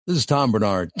This is Tom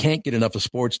Bernard. Can't get enough of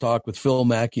sports talk with Phil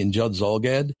Mackey and Judd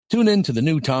Zolgad? Tune in to the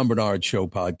new Tom Bernard Show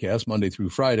podcast Monday through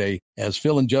Friday as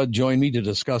Phil and Judd join me to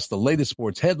discuss the latest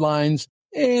sports headlines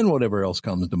and whatever else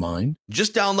comes to mind.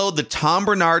 Just download the Tom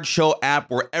Bernard Show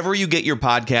app wherever you get your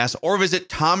podcasts or visit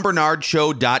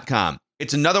tombernardshow.com.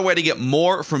 It's another way to get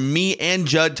more from me and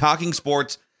Judd talking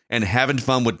sports and having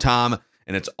fun with Tom,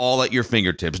 and it's all at your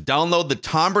fingertips. Download the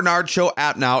Tom Bernard Show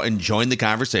app now and join the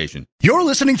conversation. You're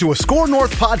listening to a Score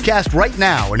North podcast right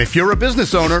now, and if you're a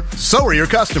business owner, so are your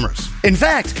customers. In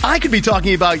fact, I could be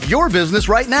talking about your business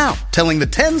right now, telling the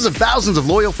tens of thousands of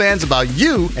loyal fans about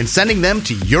you and sending them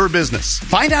to your business.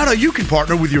 Find out how you can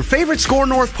partner with your favorite Score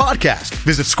North podcast.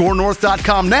 Visit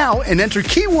scorenorth.com now and enter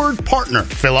keyword partner.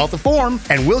 Fill out the form,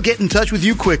 and we'll get in touch with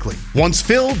you quickly. Once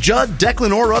Phil, Judd,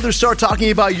 Declan, or others start talking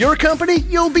about your company,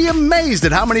 you'll be amazed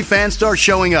at how many fans start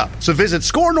showing up. So visit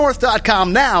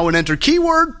scorenorth.com now and enter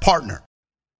keyword partner.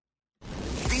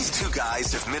 These two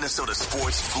guys have Minnesota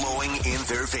sports flowing in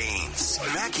their veins.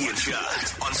 Mackey and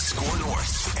Judd on Score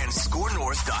North and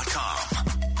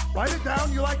scorenorth.com. Write it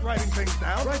down. You like writing things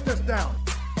down. Write this down.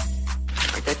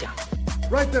 Write that down.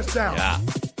 Write this down. Yeah.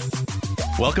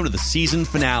 Welcome to the season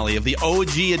finale of the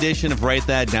OG edition of Write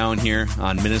That Down here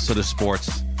on Minnesota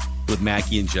Sports with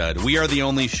Mackey and Judd. We are the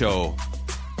only show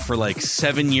for like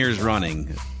 7 years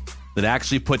running that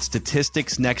actually put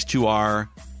statistics next to our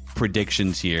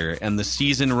predictions here, and the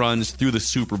season runs through the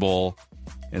Super Bowl,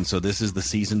 and so this is the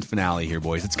season finale here,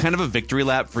 boys. It's kind of a victory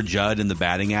lap for Judd in the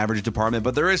batting average department,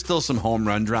 but there is still some home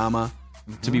run drama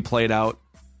to be played out.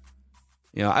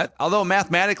 You know, although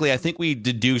mathematically, I think we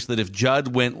deduced that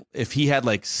if he had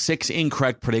like 6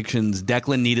 incorrect predictions,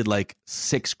 Declan needed like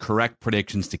 6 correct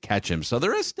predictions to catch him. So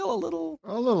there is still a little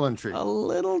intrigue, a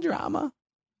little drama,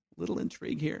 a little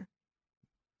intrigue here.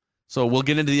 So we'll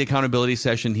get into the accountability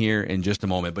session here in just a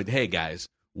moment. But hey, guys,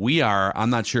 I'm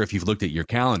not sure if you've looked at your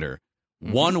calendar,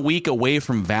 1 week away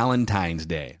from Valentine's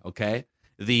Day, okay?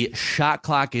 The shot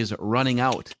clock is running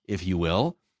out, if you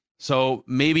will. So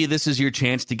maybe this is your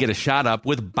chance to get a shot up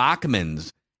with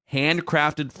Bachman's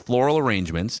handcrafted floral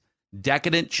arrangements,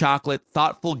 decadent chocolate,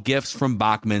 thoughtful gifts from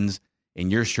Bachman's,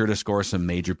 and you're sure to score some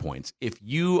major points. If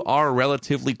you are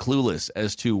relatively clueless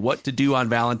as to what to do on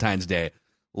Valentine's Day,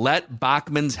 let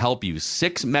Bachman's help you.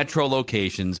 6 metro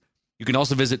locations. You can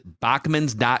also visit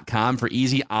Bachmans.com for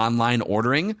easy online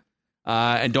ordering.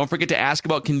 And don't forget to ask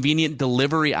about convenient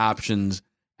delivery options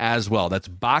as well. That's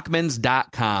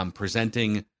Bachmans.com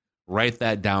presenting Write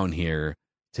That Down here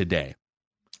today.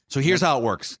 So here's how it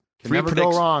works. Can never go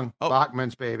wrong.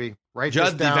 Bachman's, baby. Write Judd,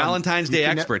 this down. the Valentine's Day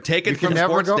expert. Take it from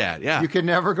SportsDad. Yeah. You can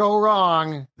never go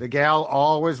wrong. The gal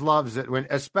always loves it,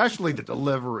 especially the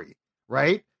delivery,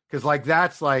 right? Because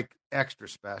that's extra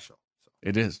special. So.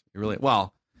 It is. It really.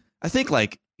 Well, I think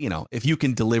if you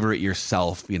can deliver it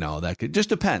yourself, that could just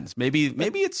depends. Maybe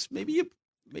it's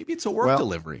a work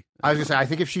delivery. I was gonna say, I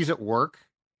think if she's at work,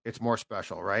 it's more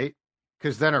special, right?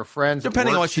 Because then her friends,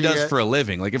 depending on what she does for a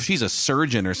living, like if she's a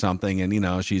surgeon or something,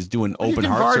 and she's doing open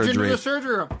heart surgery. Into the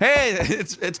surgery room. Hey,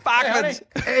 it's Bachman's.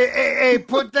 Hey,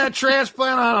 put that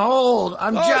transplant on hold.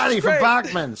 I'm Johnny from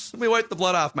Bachman's. Let me wipe the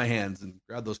blood off my hands and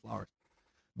grab those flowers.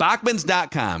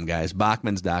 Bachmans.com, guys.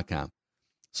 Bachmans.com.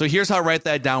 So here's how Write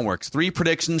That Down works. 3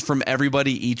 predictions from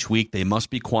everybody each week. They must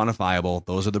be quantifiable.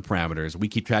 Those are the parameters. We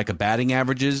keep track of batting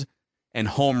averages and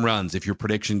home runs if your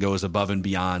prediction goes above and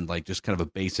beyond, like just kind of a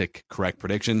basic correct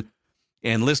prediction.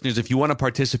 And listeners, if you want to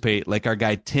participate, like our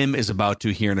guy Tim is about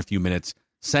to here in a few minutes,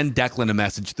 send Declan a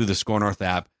message through the Score North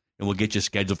app, and we'll get you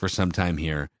scheduled for some time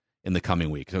here in the coming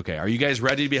weeks. Okay, are you guys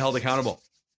ready to be held accountable?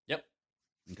 Yep.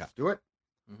 Okay. Let's do it.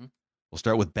 Mm-hmm. We'll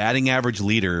start with batting average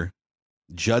leader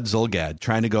Judd Zolgad,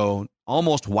 trying to go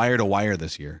almost wire to wire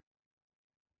this year.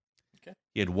 Okay.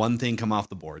 He had one thing come off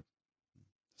the board.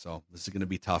 So this is going to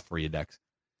be tough for you, Dex.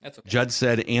 That's okay. Judd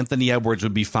said Anthony Edwards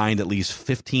would be fined at least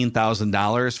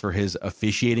 $15,000 for his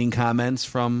officiating comments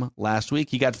from last week.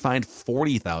 He got fined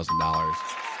 $40,000.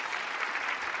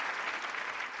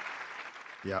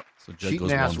 Yep. So Judd cheating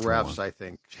goes ass 1 for refs, 1. I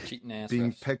think. Cheating ass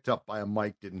Being refs. picked up by a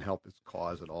mic didn't help his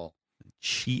cause at all.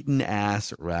 Cheating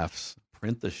ass refs.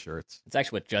 Print the shirts. It's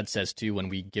actually what Judd says, too, when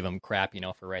we give him crap,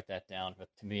 for Write That Down. But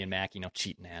to me and Mac,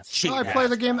 cheating ass. I play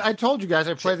the game. I told you guys,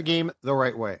 I play the game the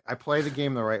right way. I play the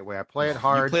game the right way. I play it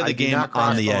hard. You play the game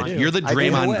on the edge. You're the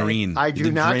Draymond Green. I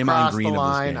do not cross the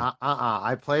line.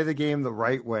 I play the game the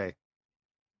right way.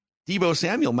 Deebo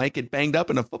Samuel might get banged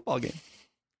up in a football game.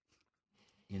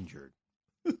 Injured.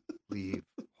 Leave.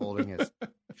 Holding his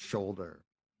shoulder.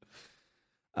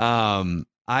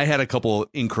 I had a couple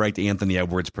incorrect Anthony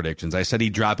Edwards predictions. I said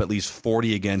he'd drop at least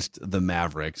 40 against the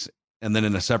Mavericks. And then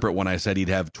in a separate one, I said he'd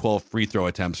have 12 free throw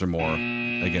attempts or more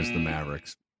against the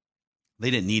Mavericks. They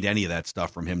didn't need any of that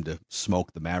stuff from him to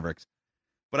smoke the Mavericks.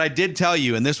 But I did tell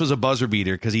you, and this was a buzzer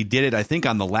beater because he did it, I think,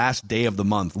 on the last day of the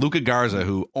month. Luka Garza,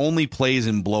 who only plays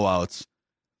in blowouts,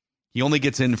 he only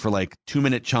gets in for like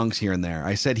 2-minute chunks here and there.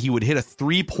 I said he would hit a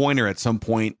 3-pointer at some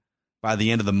point by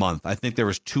the end of the month. I think there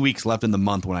was 2 weeks left in the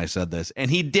month when I said this. And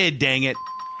he did, dang it.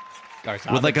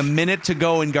 Garzabich. With like a minute to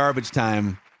go in garbage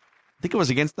time. I think it was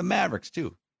against the Mavericks,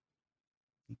 too.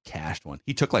 He cashed one.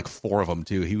 He took like 4 of them,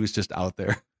 too. He was just out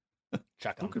there.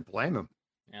 Chuck Who him. could blame him?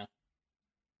 Yeah.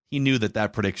 He knew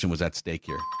that prediction was at stake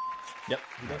here. Yep.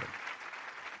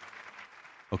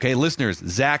 Okay, listeners,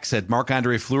 Zach said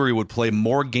Marc-Andre Fleury would play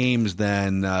more games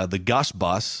than the Gus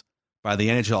Bus by the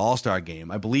NHL All-Star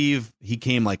game. I believe he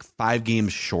came like 5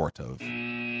 games short of.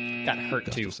 Got hurt,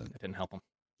 Gustafson. too. It didn't help him.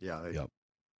 Yeah, they Yep.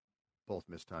 both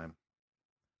missed time.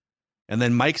 And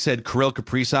then Mike said Kirill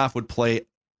Kaprizov would play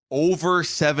over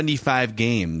 75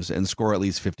 games and score at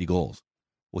least 50 goals.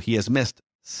 Well, he has missed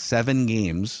 7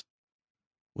 games,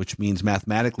 which means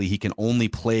mathematically he can only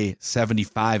play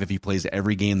 75 if he plays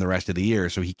every game the rest of the year.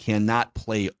 So he cannot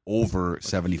play over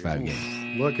 75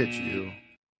 games. Look at you.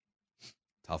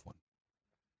 Tough one.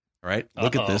 All right.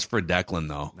 Look at this for Declan,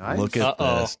 though. Nice. Look at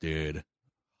this, dude. Oh,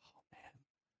 man.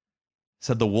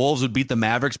 Said the Wolves would beat the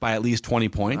Mavericks by at least 20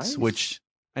 points, Nice. which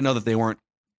I know that they weren't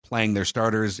playing their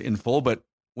starters in full, but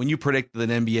when you predict that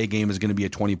an NBA game is going to be a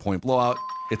 20-point blowout,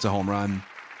 it's a home run.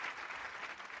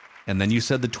 And then you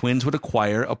said the Twins would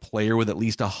acquire a player with at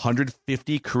least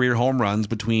 150 career home runs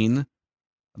between,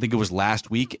 I think it was last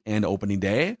week and opening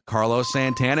day. Carlos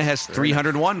Santana has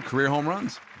 301 career home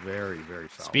runs. Very, very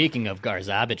solid. Speaking of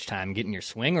Garzabich time, getting your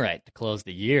swing right to close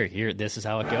the year, here, this is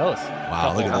how it goes.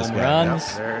 Wow, look at this home guy. runs,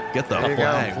 Yep, there- Get the there you go.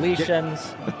 flag.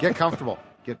 completions. Get comfortable.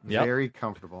 Get Yep. very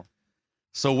comfortable.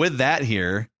 So with that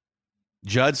here,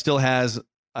 Judd still has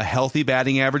a healthy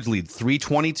batting average lead,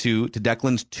 322 to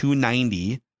Declan's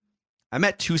 290. I'm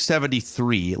at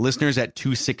 273. Listeners at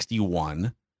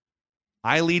 261.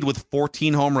 I lead with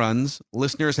 14 home runs.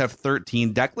 Listeners have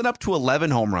 13. Declan up to 11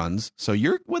 home runs. So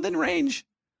you're within range.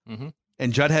 Mm-hmm.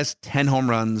 And Judd has 10 home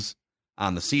runs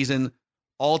on the season.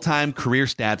 All-time career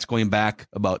stats going back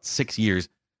about 6 years.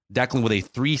 Declan with a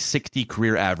 360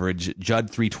 career average. Judd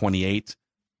 328.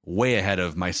 Way ahead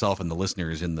of myself and the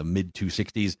listeners in the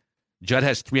mid-260s. Judd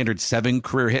has 307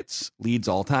 career hits, leads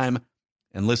all time.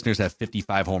 And listeners have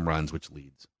 55 home runs, which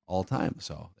leads all time.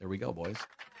 So there we go, boys.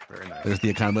 Very nice. There's the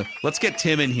economy. Let's get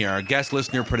Tim in here, our guest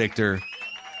listener predictor,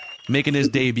 making his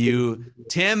debut.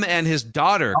 Tim and his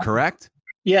daughter, correct?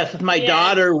 Yes, it's my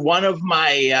daughter, one of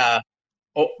my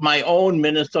my own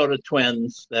Minnesota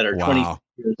Twins that are 20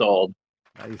 years old.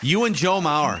 Nice. You and Joe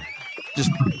Mauer, just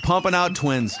pumping out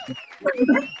twins.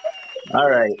 All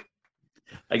right.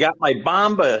 I got my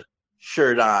Bomba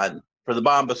shirt on for the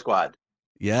Bomba squad.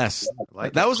 Yes,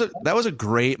 Like that was a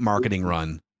great marketing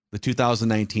run. The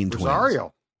 2019 Twins.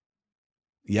 Rosario.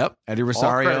 Yep, Eddie All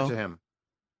Rosario. credit to him.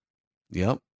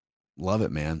 Yep, love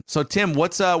it, man. So Tim,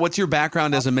 what's your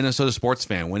background as a Minnesota sports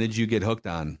fan? When did you get hooked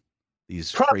on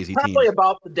these crazy Probably teams?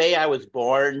 about the day I was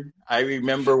born. I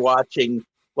remember watching.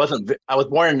 I was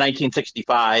born in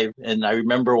 1965, and I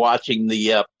remember watching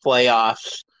the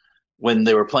playoffs when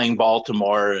they were playing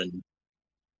Baltimore and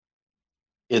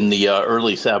in the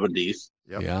early 70s.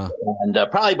 Yep. Yeah. And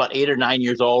probably about 8 or 9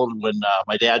 years old when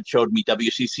my dad showed me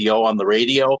WCCO on the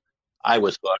radio, I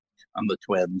was hooked on the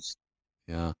Twins.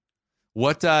 Yeah.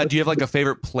 What do you have like a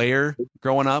favorite player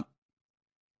growing up?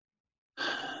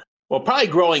 Well, probably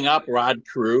growing up, Rod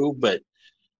Carew, but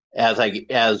as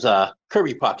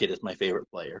Kirby Puckett is my favorite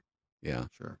player. Yeah.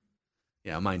 Sure.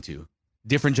 Yeah, mine too.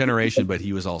 Different generation, but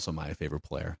he was also my favorite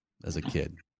player as a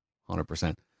kid.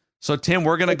 100%. So, Tim,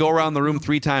 we're going to go around the room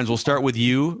 3 times. We'll start with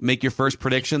you, make your first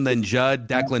prediction, then Judd,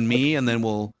 Declan, me, and then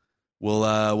we'll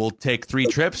take 3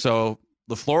 trips. So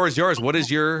the floor is yours. What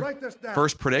is your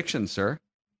first prediction, sir?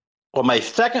 Well, my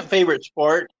second favorite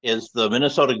sport is the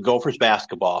Minnesota Gophers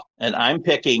basketball, and I'm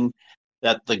picking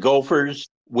that the Gophers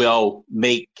will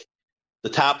make a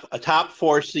top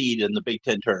 4 seed in the Big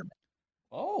Ten tournament.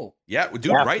 Oh, Yeah, dude,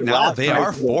 After right now last they night,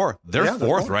 are 4. They're Yeah, they're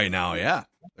 4th 4th. right now. Yeah,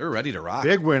 they're ready to rock.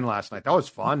 Big win last night. That was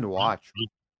fun to watch.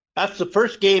 That's the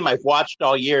first game I've watched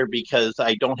all year because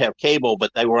I don't have cable,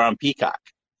 but they were on Peacock.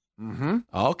 Mm-hmm.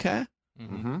 Okay.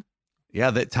 Mm-hmm.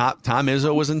 Yeah, that Tom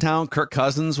Izzo was in town. Kirk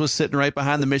Cousins was sitting right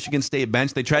behind the Michigan State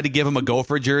bench. They tried to give him a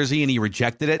Gopher jersey, and he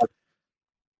rejected it.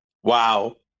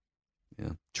 Wow. Yeah,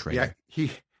 traitor. Yeah,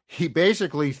 he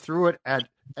basically threw it at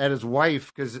his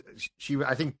wife because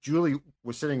I think Julie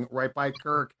was sitting right by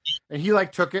Kirk, and he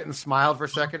like took it and smiled for a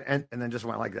second, and then just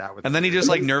went like that with. And then he just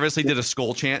like nervously did a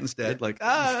skull chant instead, like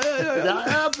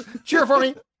cheer for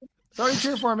me. Sorry,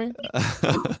 cheer for me.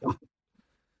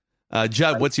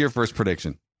 Judd, what's your first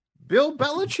prediction? Bill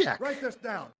Belichick. Write this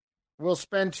down. Will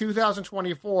spend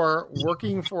 2024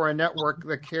 working for a network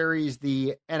that carries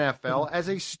the NFL as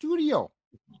a studio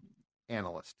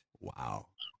analyst. Wow.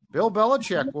 Bill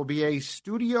Belichick will be a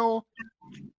studio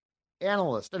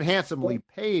analyst and handsomely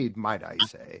paid, might I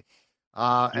say.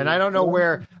 And I don't know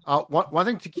where. One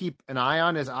thing to keep an eye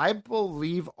on is I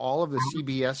believe all of the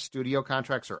CBS studio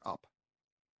contracts are up.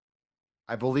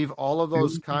 I believe all of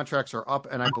those contracts are up,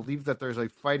 and I believe that there's a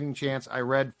fighting chance. I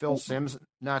read Phil Simms,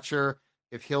 not sure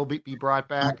if he'll be brought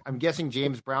back. I'm guessing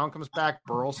James Brown comes back,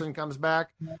 Burleson comes back,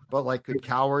 but like, could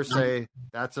Cowher say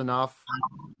that's enough?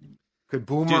 Could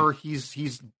Boomer?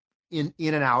 He's in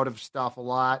and out of stuff a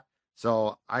lot,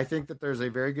 so I think that there's a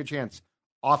very good chance,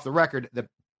 off the record,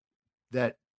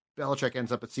 that Belichick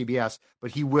ends up at CBS,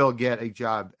 but he will get a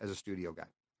job as a studio guy.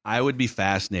 I would be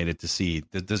fascinated to see,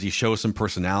 does he show some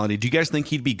personality? Do you guys think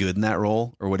he'd be good in that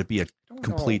role, or would it be a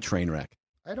complete train wreck?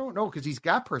 I don't know, because he's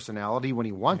got personality when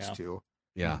he wants to.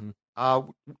 Yeah.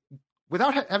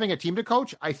 Without having a team to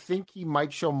coach, I think he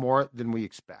might show more than we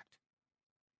expect.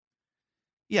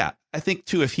 Yeah, I think,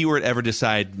 too, if he were to ever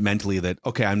decide mentally that,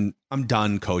 okay, I'm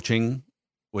done coaching,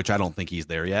 which I don't think he's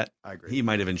there yet, I agree. He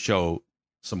might even show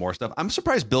some more stuff. I'm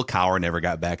surprised Bill Cowher never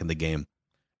got back in the game.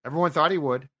 Everyone thought he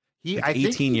would. I think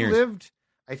 18 years.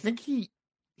 I think he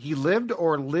lived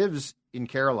or lives in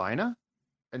Carolina,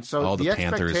 and so the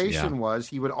expectation was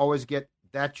he would always get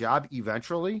that job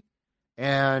eventually.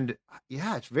 And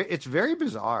yeah, it's very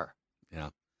bizarre. Yeah,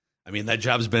 I mean, that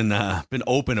job's been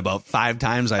open about 5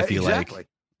 times. I feel like,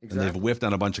 and they've whiffed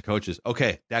on a bunch of coaches.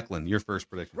 Okay, Declan, your first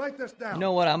prediction. Write this down. You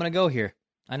know what? I'm going to go here.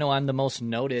 I know I'm the most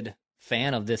noted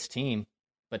fan of this team,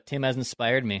 but Tim has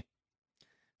inspired me.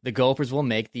 The Gophers will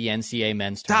make the NCAA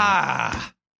men's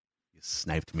tournament. You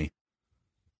sniped me.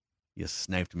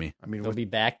 I mean, they'll be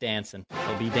back dancing.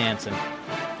 They'll be dancing.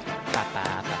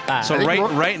 So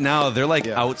right now they're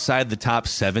outside the top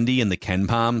 70 in the Ken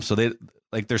Palm. So they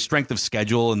like their strength of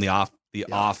schedule and the off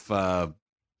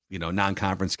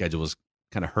non-conference schedule is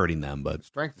kind of hurting them. But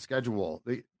strength of schedule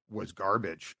was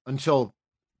garbage until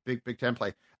Big Ten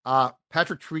play.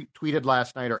 Patrick tweeted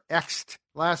last night, or X'd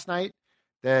last night,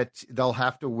 that they'll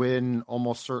have to win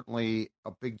almost certainly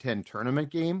a Big Ten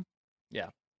tournament game. Yeah.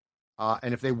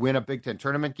 And if they win a Big Ten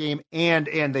tournament game and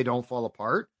they don't fall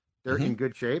apart, they're in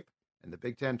good shape. And the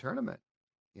Big Ten tournament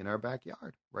in our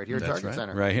backyard, right here at Target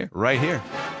Center. Right here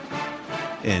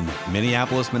in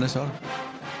Minneapolis, Minnesota.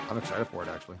 I'm excited for it,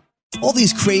 actually. All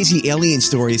these crazy alien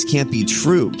stories can't be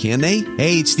true, can they?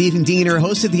 Hey, it's Stephen Diener,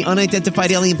 host of the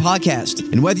Unidentified Alien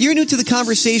Podcast. And whether you're new to the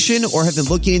conversation or have been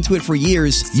looking into it for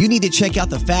years, you need to check out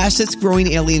the fastest growing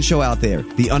alien show out there,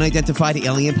 the Unidentified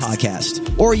Alien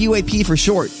Podcast, or UAP for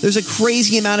short. There's a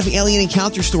crazy amount of alien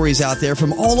encounter stories out there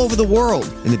from all over the world.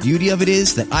 And the beauty of it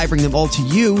is that I bring them all to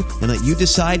you and let you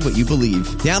decide what you believe.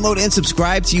 Download and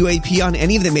subscribe to UAP on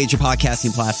any of the major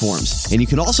podcasting platforms. And you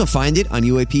can also find it on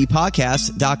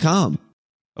UAPpodcast.com.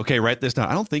 Okay, write this down.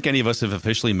 I don't think any of us have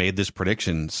officially made this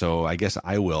prediction, so I guess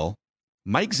I will.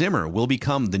 Mike Zimmer will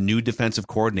become the new defensive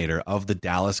coordinator of the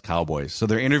Dallas Cowboys. So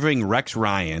they're interviewing Rex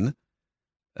Ryan.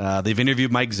 They've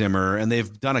interviewed Mike Zimmer, and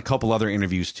they've done a couple other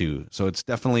interviews too. So it's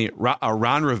definitely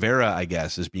Ron Rivera, I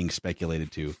guess, is being speculated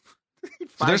to.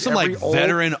 So there's some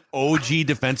veteran OG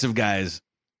defensive guys.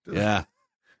 Yeah.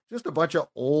 Just a bunch of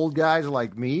old guys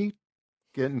like me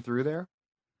getting through there.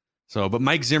 So, but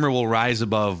Mike Zimmer will rise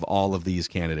above all of these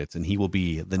candidates, and he will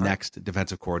be the next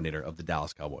defensive coordinator of the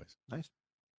Dallas Cowboys. Nice.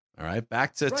 All right,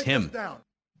 back to Tim.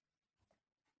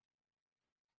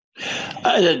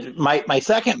 My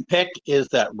second pick is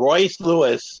that Royce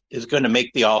Lewis is going to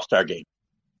make the All-Star game.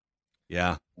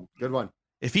 Yeah. Good one.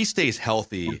 If he stays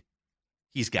healthy,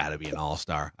 he's got to be an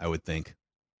All-Star, I would think.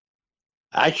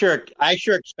 I sure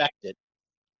expect it.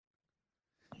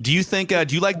 Do you think?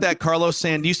 Do you like that Carlos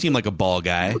Santana? You seem like a ball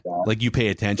guy. Like you pay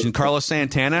attention. Carlos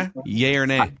Santana, yay or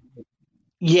nay?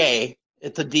 Yay.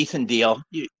 It's a decent deal.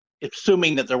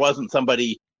 Assuming that there wasn't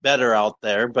somebody better out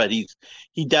there, but he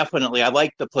definitely. I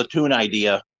like the platoon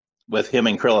idea with him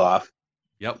and Krylov.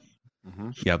 Yep. Mm-hmm.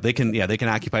 Yeah, they can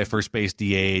occupy first base,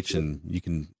 DH, and you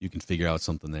can figure out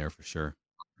something there for sure.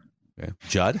 Okay,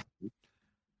 Judd.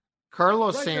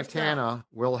 Carlos Santana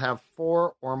will have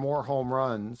 4 or more home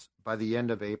runs by the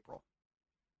end of April.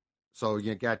 So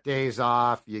you got days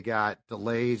off, you got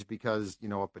delays because,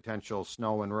 of potential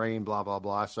snow and rain, blah, blah,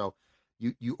 blah. So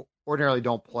you ordinarily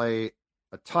don't play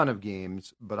a ton of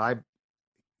games, but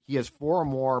he has 4 or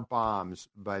more bombs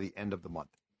by the end of the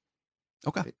month.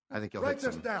 Okay. I think he'll hit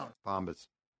some bombs.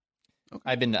 Okay.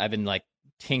 I've been like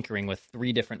tinkering with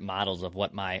 3 different models of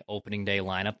what my opening day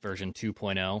lineup version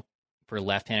 2.0 for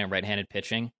left-handed and right-handed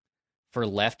pitching. For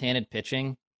left-handed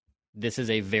pitching, this is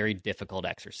a very difficult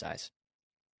exercise.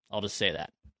 I'll just say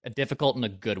that. Difficult in a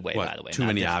good way, by the way. Too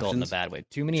many options? In a bad way.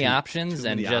 Too many options. Too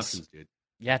many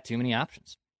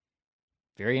options,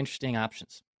 Very interesting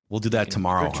options. We'll do that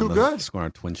tomorrow. They're too good. Score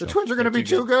on Twin Show. The Twins are going to be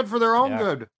too good for their own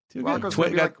good. Too good.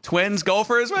 Twins,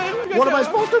 Gophers. What am I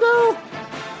supposed to do?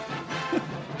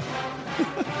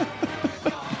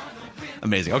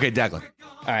 Amazing. Okay, Declan.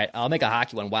 All right, I'll make a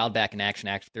hockey one. Wild back in action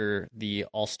after the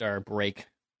All-Star break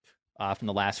from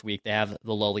the last week. They have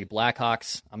the lowly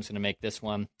Blackhawks. I'm just going to make this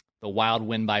one. The Wild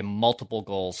win by multiple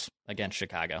goals against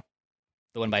Chicago.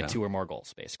 They'll win by 2 or more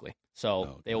goals, basically.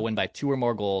 So they will win by 2 or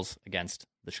more goals against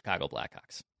the Chicago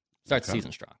Blackhawks. Start the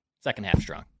season strong. Second half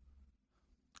strong.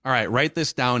 All right, write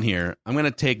this down here. I'm going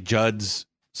to take Judd's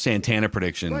Santana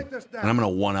prediction, and I'm going to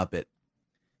one-up it.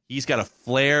 He's got a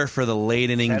flair for the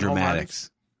late-inning dramatics.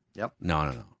 Yep.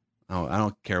 No. I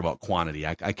don't care about quantity.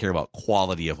 I care about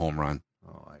quality of home run.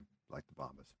 Oh, I like the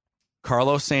Bombers.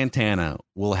 Carlos Santana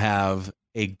will have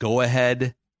a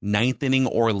go-ahead 9th inning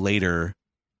or later.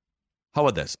 How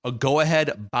about this? A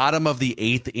go-ahead bottom of the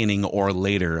 8th inning or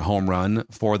later home run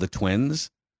for the Twins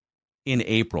in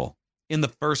April. In the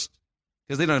first,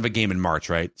 because they don't have a game in March,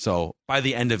 right? So by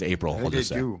the end of April, I think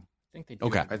they do.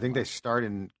 Okay. I think they start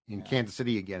in Kansas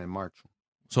City again in March.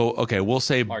 So, okay, we'll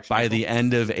say March, by April. the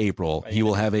end of April, he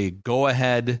will have a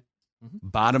go-ahead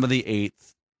bottom of the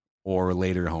 8th or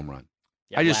later home run.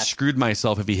 Yeah, I just screwed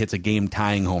myself if he hits a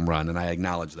game-tying home run, and I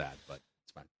acknowledge that, but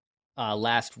it's fine.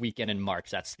 Last weekend in March,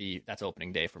 that's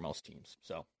opening day for most teams.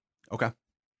 So Okay.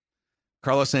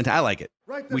 Carlos Santana, I like it.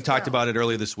 We talked about it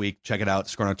earlier this week. Check it out,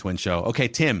 Score on Twin Show. Okay,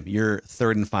 Tim, your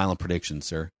third and final prediction,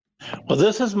 sir. Well,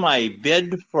 this is my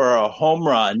bid for a home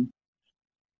run.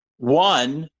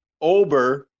 1,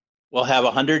 Ober will have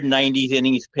 190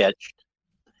 innings pitched.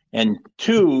 And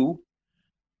 2,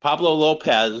 Pablo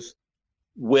Lopez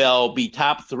will be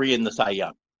top 3 in the Cy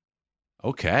Young.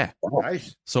 Okay.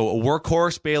 Nice. So a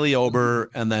workhorse, Bailey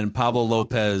Ober, and then Pablo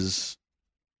Lopez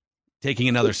taking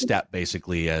another step,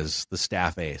 basically, as the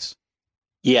staff ace.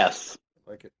 Yes.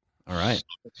 Like it. All right.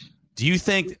 Do you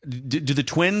think, do the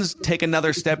Twins take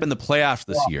another step in the playoffs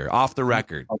this year? Off the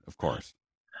record, of course.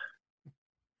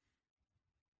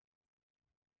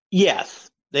 Yes.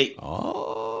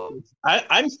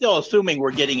 I'm still assuming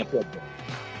we're getting a pitcher.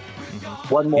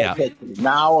 One more pitcher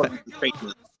now or straight to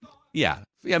the... Yeah.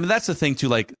 I mean, that's the thing, too.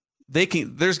 Like,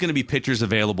 there's going to be pitchers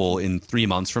available in 3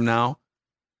 months from now.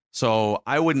 So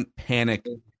I wouldn't panic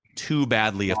too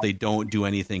badly if they don't do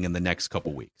anything in the next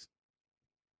couple weeks.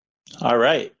 All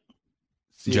right.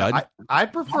 See, Judd? I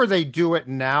prefer they do it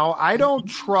now. I don't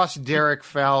trust Derek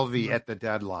Falvey at the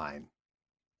deadline.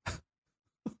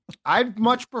 I'd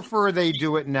much prefer they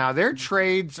do it now. Their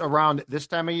trades around this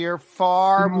time of year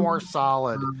far more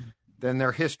solid than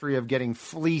their history of getting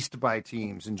fleeced by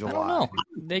teams in July. I don't know.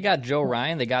 They got Joe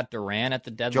Ryan. They got Duran at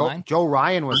the deadline. Joe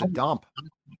Ryan was a dump.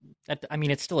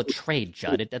 It's still a trade,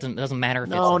 Judd. It doesn't matter if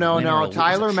No. Tyler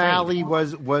Tyler Mahle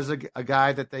was a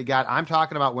guy that they got. I'm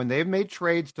talking about when they've made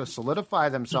trades to solidify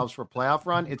themselves for a playoff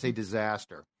run. It's a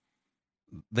disaster.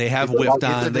 They have whipped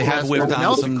on. They have whipped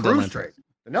on some trade.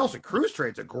 The Nelson Cruz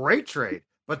trade's a great trade,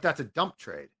 but that's a dump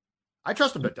trade. I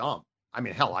trust him to dump. I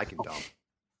mean, hell, I can dump.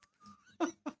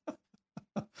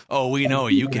 Oh, we know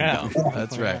you can dump.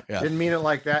 That's right. Yeah. Didn't mean it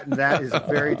like that, and that is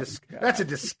that's a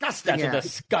disgusting act. That's a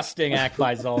disgusting act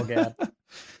by Zolgad.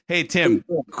 Hey, Tim,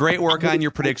 great work on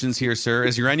your predictions here, sir.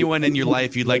 Is there anyone in your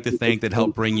life you'd like to thank that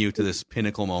helped bring you to this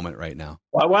pinnacle moment right now?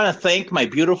 Well, I want to thank my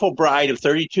beautiful bride of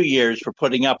 32 years for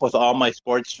putting up with all my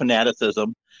sports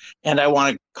fanaticism. And I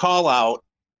want to call out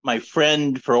my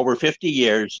friend for over 50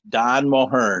 years, Don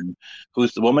Mohern,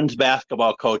 who's the women's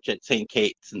basketball coach at St.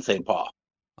 Kate's in St. Paul.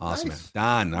 Awesome, Nice.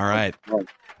 man. Don, all right.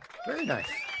 Very nice.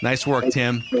 Nice work,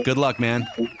 Tim. Good luck, man.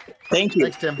 Thank you.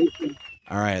 Thanks, Tim.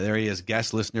 All right, there he is,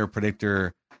 guest listener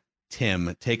predictor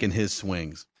Tim taking his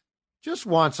swings. Just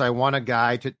once, I want a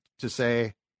guy to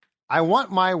say, I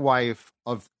want my wife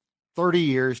of 30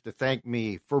 years to thank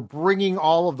me for bringing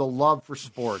all of the love for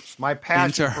sports, my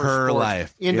passion into for her sports,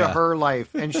 life. into her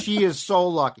life. And she is so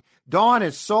lucky. Dawn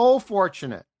is so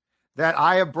fortunate that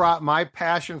I have brought my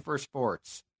passion for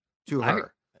sports to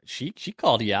her. She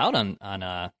called you out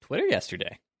on Twitter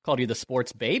yesterday. Called you the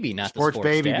sports baby, not sports the sports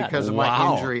baby dad. because of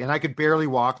my injury, and I could barely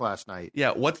walk last night.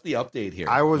 Yeah, what's the update here?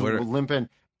 I was limping.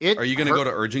 Are you going to go to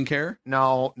urgent care?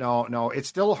 No. It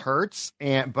still hurts,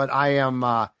 but I am.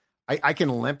 I can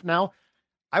limp now.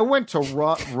 I went to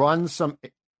run some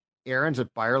errands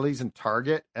at Byerly's and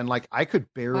Target, and I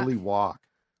could barely walk.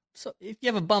 So if you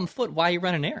have a bum foot, why are you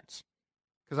running errands?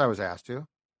 Because I was asked to.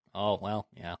 Oh, well,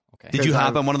 yeah, okay. Did you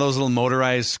hop on one of those little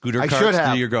motorized scooter carts to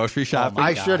do your grocery shopping?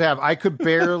 I should have. I could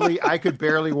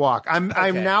barely walk. I'm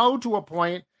now to a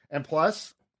point, and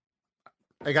plus,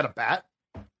 I got a bat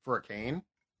for a cane.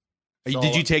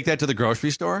 Did you take that to the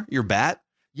grocery store? Your bat?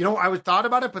 You know, I thought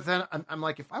about it, but then I'm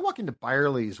like, if I walk into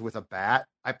Byerly's with a bat,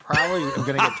 I probably am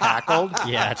going to get tackled.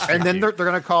 Yeah, and then they're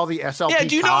going to call the SLP. Yeah,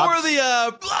 do you cops. know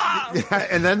where the? Yeah,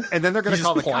 and then they're going to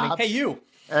call the cops. Hey, you.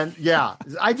 And yeah,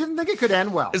 I didn't think it could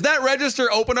end well. Is that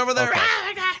register open over there?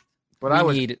 Okay. But I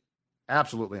was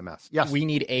absolutely a mess. Yes, we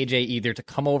need AJ either to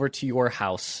come over to your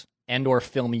house and/or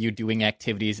film you doing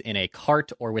activities in a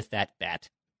cart or with that bat.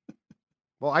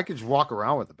 Well, I could just walk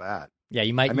around with the bat. Yeah,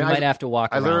 you might. I have to walk.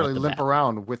 I literally limp bat.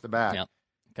 around with the bat. Yeah.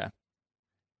 Okay.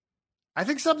 I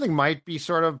think something might be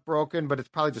sort of broken, but it's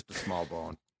probably just a small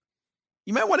bone.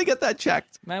 You might want to get that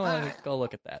checked. Might want to go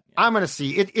look at that. Yeah. I'm going to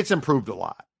see. It's improved a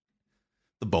lot.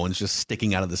 The bone's just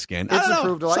sticking out of the skin. It's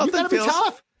improved a lot. You got to be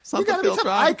tough. You got to be tough.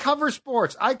 Wrong. I cover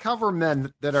sports. I cover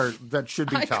men that should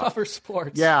be tough. I cover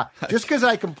sports. Yeah. Just because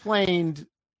I complained,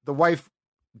 the wife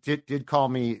did call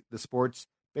me the sports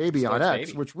baby on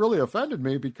X, which really offended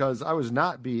me because I was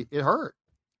not it hurt.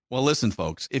 Well, listen,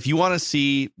 folks, if you want to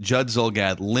see Judd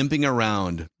Zulgad limping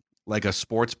around like a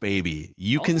sports baby,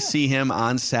 you can see him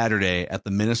on Saturday at the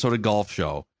Minnesota Golf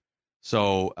Show.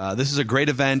 So this is a great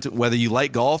event, whether you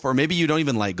like golf or maybe you don't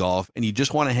even like golf and you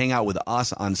just want to hang out with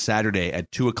us on Saturday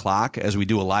at 2 o'clock as we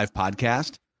do a live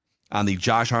podcast on the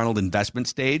Josh Arnold investment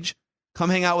stage. Come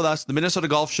hang out with us. The Minnesota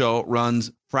Golf Show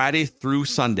runs Friday through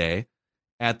Sunday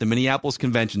at the Minneapolis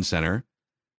Convention Center.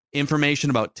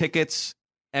 Information about tickets,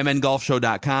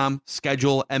 mngolfshow.com,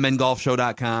 schedule,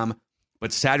 mngolfshow.com.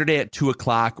 But Saturday at 2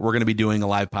 o'clock, we're going to be doing a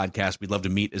live podcast. We'd love to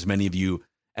meet as many of you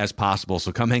as possible.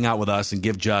 So come hang out with us and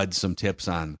give Judd some tips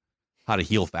on how to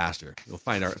heal faster. You'll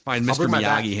find Mr.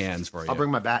 Miyagi hands for you. I'll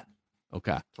bring my bat.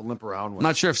 Okay. To limp around with. I'm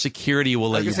not sure if security will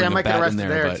let you bring a bat in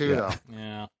there. But, too, though.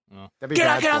 Yeah.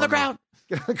 Get on the ground.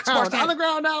 Get on the ground. On the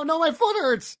ground now. No, my foot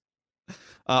hurts.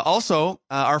 Also,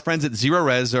 our friends at Zero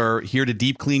Res are here to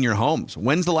deep clean your homes.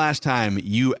 When's the last time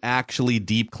you actually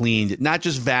deep cleaned, not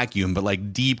just vacuum, but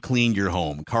like deep cleaned your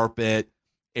home? Carpet,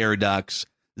 air ducts.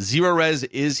 Zero Res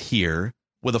is here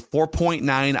with a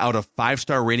 4.9 out of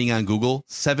 5-star rating on Google.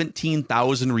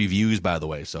 17,000 reviews, by the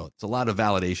way. So it's a lot of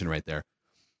validation right there.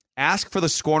 Ask for the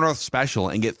Score North special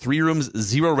and get 3 rooms,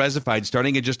 0 resified,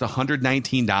 starting at just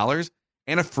 $119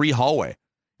 and a free hallway.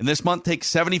 And this month, take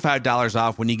 $75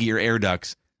 off when you get your air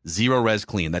ducts 0 res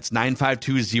clean. That's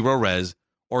 952-0-RES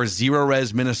or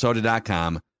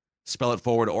zeroresminnesota.com. Spell it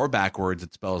forward or backwards.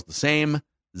 It spells the same.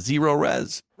 0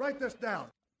 res. Write this down.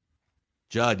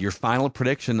 Judd, your final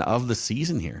prediction of the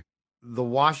season here. The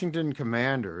Washington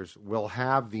Commanders will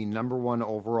have the number 1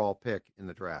 overall pick in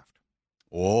the draft.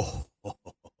 Oh.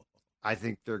 I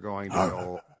think they're going to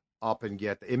go up and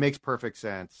get it. Makes perfect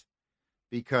sense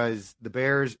because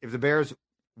if the Bears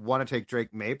want to take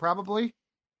Drake May, probably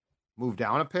move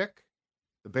down a pick.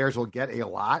 The Bears will get a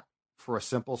lot for a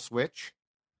simple switch.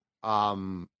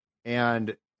 And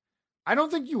I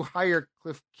don't think you hire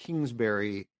Cliff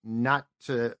Kingsbury not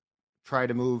to try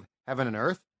to move heaven and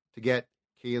earth to get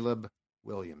Caleb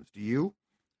Williams. Do you?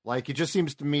 Like, it just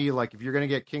seems to me like if you're going to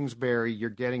get Kingsbury, you're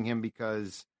getting him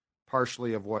because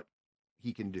partially of what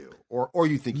he can do, or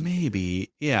you think maybe,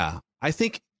 yeah. I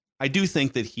do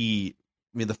think that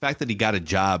the fact that he got a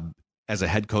job as a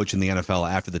head coach in the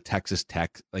NFL after the Texas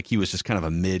Tech, like he was just kind of a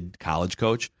mid-college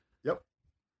coach. Yep.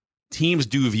 Teams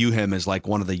do view him as like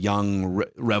one of the young,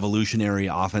 revolutionary,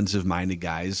 offensive-minded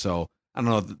guys. So I don't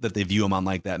know that they view him on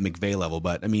like that McVay level,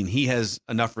 but I mean, he has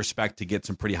enough respect to get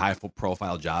some pretty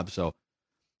high-profile jobs. So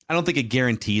I don't think it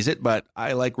guarantees it, but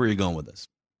I like where you're going with this.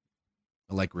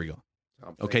 I like where you're going.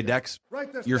 Okay, Dex,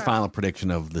 your final prediction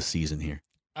of the season here.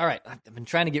 All right, I've been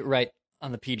trying to get right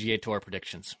on the PGA Tour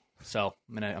predictions, so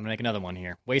I'm gonna make another one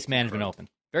here. Waste Management Open,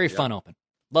 very fun Open.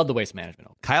 Love the Waste Management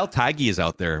Open. Kyle Tighe is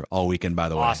out there all weekend, by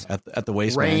the way, at the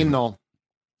Waste Management. Rain though,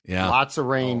 yeah, lots of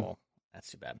rain. Oh,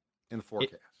 that's too bad. In the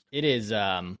forecast, it is.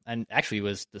 And actually, it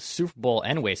was the Super Bowl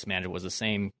and Waste Management was the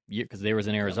same year because they was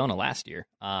in Arizona last year.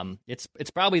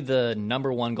 It's probably the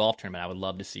number 1 golf tournament I would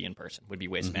love to see in person. Would be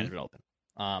Waste Management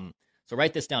Open. So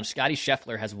write this down. Scotty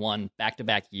Scheffler has won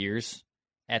back-to-back years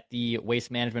at the Waste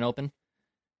Management Open,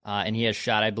 and he has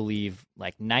shot, I believe,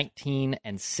 like 19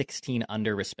 and 16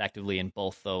 under, respectively, in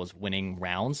both those winning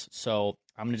rounds. So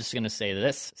I'm just going to say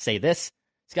this.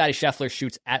 Scotty Scheffler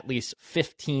shoots at least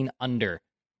 15 under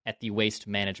at the Waste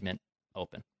Management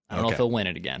Open. I don't know if he'll win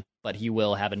it again, but he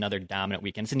will have another dominant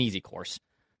weekend. It's an easy course.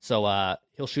 So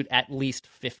he'll shoot at least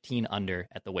 15 under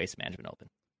at the Waste Management Open.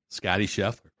 Scotty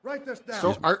Scheffler. Write this down.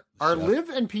 So are Live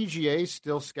and PGA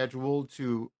still scheduled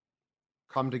to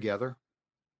come together?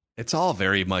 It's all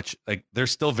very much like they're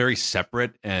still very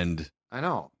separate and I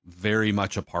know very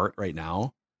much apart right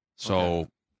now. So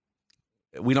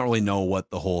we don't really know what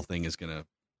the whole thing is going to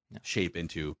shape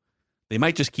into. They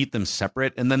might just keep them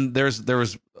separate. And then there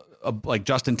was like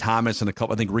Justin Thomas and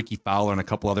I think Ricky Fowler and a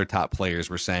couple other top players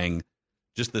were saying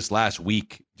just this last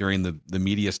week during the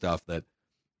media stuff that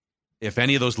if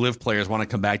any of those Live players want to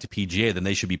come back to PGA, then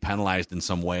they should be penalized in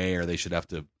some way or they should have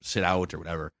to sit out or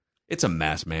whatever. It's a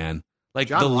mess, man. Like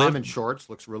John the Rahm Live in shorts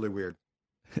looks really weird.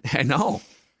 I know.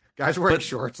 Guys wearing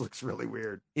shorts looks really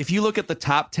weird. If you look at the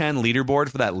top 10 leaderboard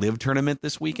for that Live tournament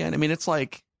this weekend, I mean, it's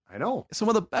like I know some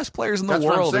of the best players in the That's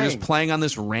what I'm world are saying. just playing on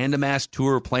this random ass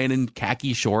tour, playing in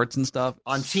khaki shorts and stuff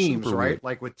on teams, Super right? weird.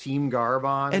 Like with team garb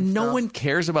on, And no stuff. one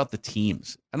cares about the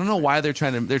teams. I don't know why they're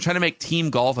trying to make team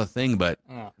golf a thing, but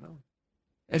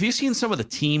have you seen some of the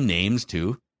team names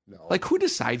too? No. Like who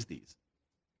decides these?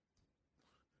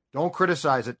 Don't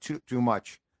criticize it too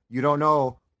much. You don't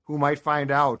know who might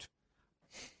find out.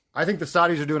 I think the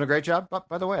Saudis are doing a great job.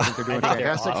 By the way, I think they're doing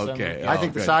fantastic. awesome. Okay. I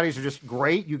think the good. Saudis are just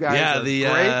great. You guys are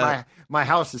great. My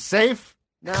house is safe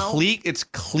now. It's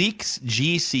Cleeks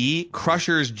GC,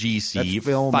 Crushers GC, That's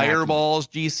Phil Fireballs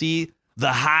GC,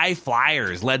 the High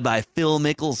Flyers led by Phil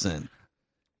Mickelson,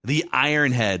 the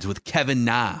Ironheads with Kevin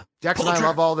Na. Dex Pull and the I trigger.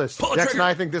 love all this. Pull the Dex and trigger.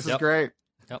 I think this is great.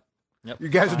 Yep. You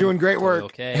guys are doing great work.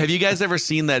 Okay. Have you guys ever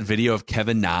seen that video of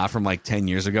Kevin Na from like 10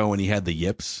 years ago when he had the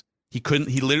yips? He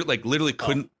literally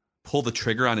couldn't pull the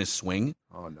trigger on his swing.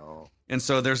 Oh no. And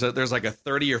so there's like a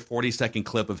 30 or 40 second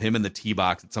clip of him in the tee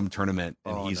box at some tournament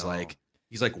and he's like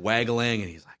waggling and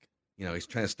he's like, he's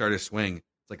trying to start his swing.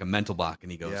 It's like a mental block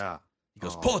and he goes,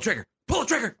 pull the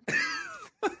trigger.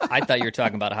 I thought you were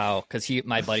talking about how because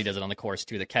my buddy does it on the course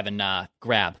too. The Kevin Na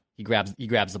grabs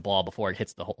the ball before it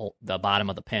hits the bottom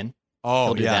of the pin. Oh,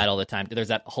 he'll do that all the time. There's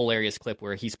that hilarious clip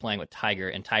where he's playing with Tiger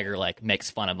and Tiger like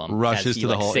makes fun of him, rushes as he, to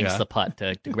the hole, sinks the putt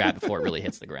to grab before it really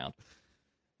hits the ground.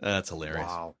 That's hilarious.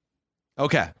 Wow.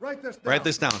 Okay, Write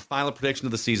this down. Final prediction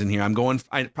of the season here.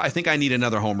 I think I need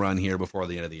another home run here before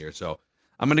the end of the year, so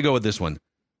I'm going to go with this one.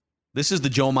 This is the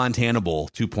Joe Montana Bowl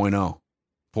 2.0.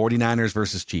 49ers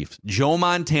versus Chiefs. Joe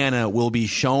Montana will be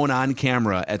shown on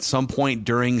camera at some point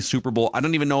during Super Bowl. I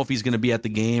don't even know if he's going to be at the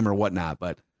game or whatnot,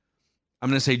 but I'm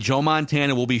going to say Joe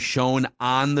Montana will be shown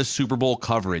on the Super Bowl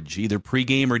coverage, either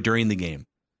pregame or during the game.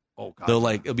 Oh God.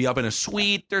 It'll be up in a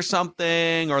suite or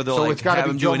something, or they'll So it's got have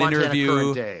to him be do Joe an Montana interview.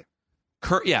 current day.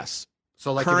 Yes.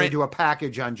 So like if they do a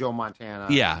package on Joe Montana.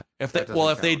 Yeah. If they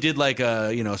count. did like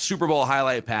a Super Bowl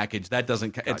highlight package, that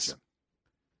doesn't. It's.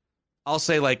 I'll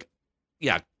say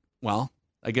well,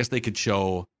 I guess they could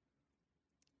show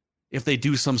if they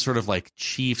do some sort of like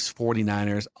Chiefs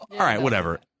 49ers. Yeah, all right,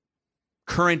 whatever.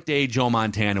 Current day Joe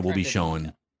Montana will be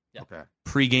shown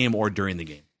pregame or during the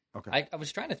game. Okay. I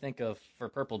was trying to think of for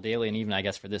Purple Daily and even I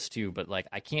guess for this too, but like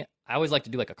I always like to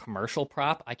do like a commercial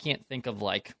prop. I can't think of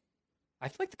I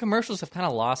feel like the commercials have kind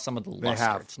of lost some of the luster.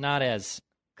 have. It's not as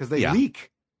Because they leak.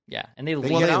 Yeah, and they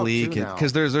get out leak too now.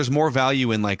 because there's more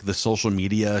value in like the social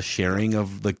media sharing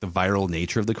of like the viral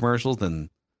nature of the commercials than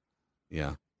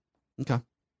Okay.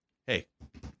 Hey,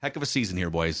 heck of a season here,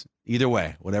 boys. Either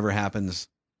way, whatever happens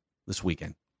this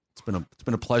weekend, it's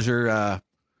been a pleasure.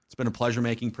 It's been a pleasure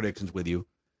making predictions with you,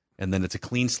 and then it's a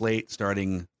clean slate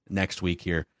starting next week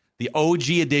here. The OG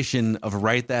edition of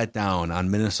Write That Down on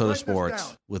Minnesota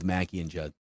Sports with Mackie and Judd.